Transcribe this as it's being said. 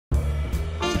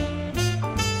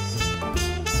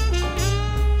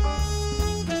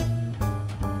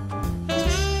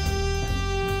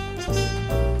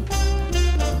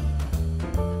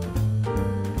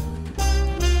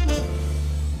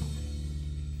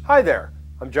Hi there,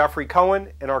 I'm Jeffrey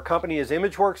Cohen and our company is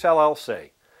ImageWorks LLC.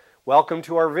 Welcome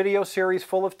to our video series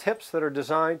full of tips that are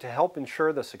designed to help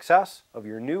ensure the success of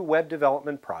your new web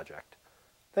development project.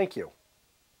 Thank you.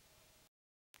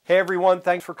 Hey everyone,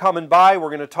 thanks for coming by. We're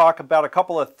going to talk about a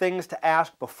couple of things to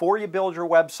ask before you build your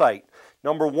website.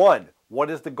 Number one, what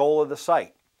is the goal of the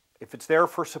site? If it's there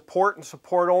for support and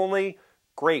support only,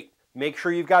 great. Make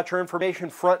sure you've got your information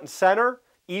front and center,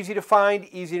 easy to find,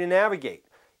 easy to navigate.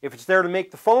 If it's there to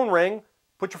make the phone ring,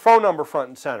 put your phone number front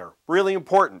and center. Really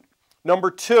important.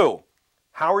 Number two,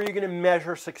 how are you going to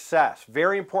measure success?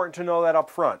 Very important to know that up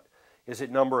front. Is it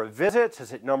number of visits?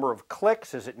 Is it number of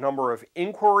clicks? Is it number of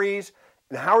inquiries?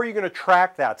 And how are you going to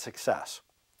track that success?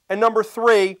 And number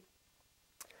three,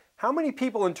 how many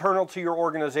people internal to your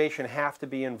organization have to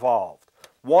be involved?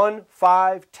 1,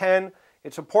 5, 10?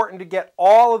 It's important to get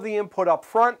all of the input up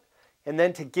front and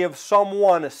then to give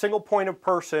someone, a single point of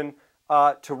person,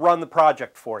 to run the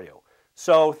project for you.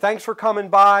 So thanks for coming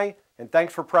by and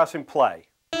thanks for pressing play.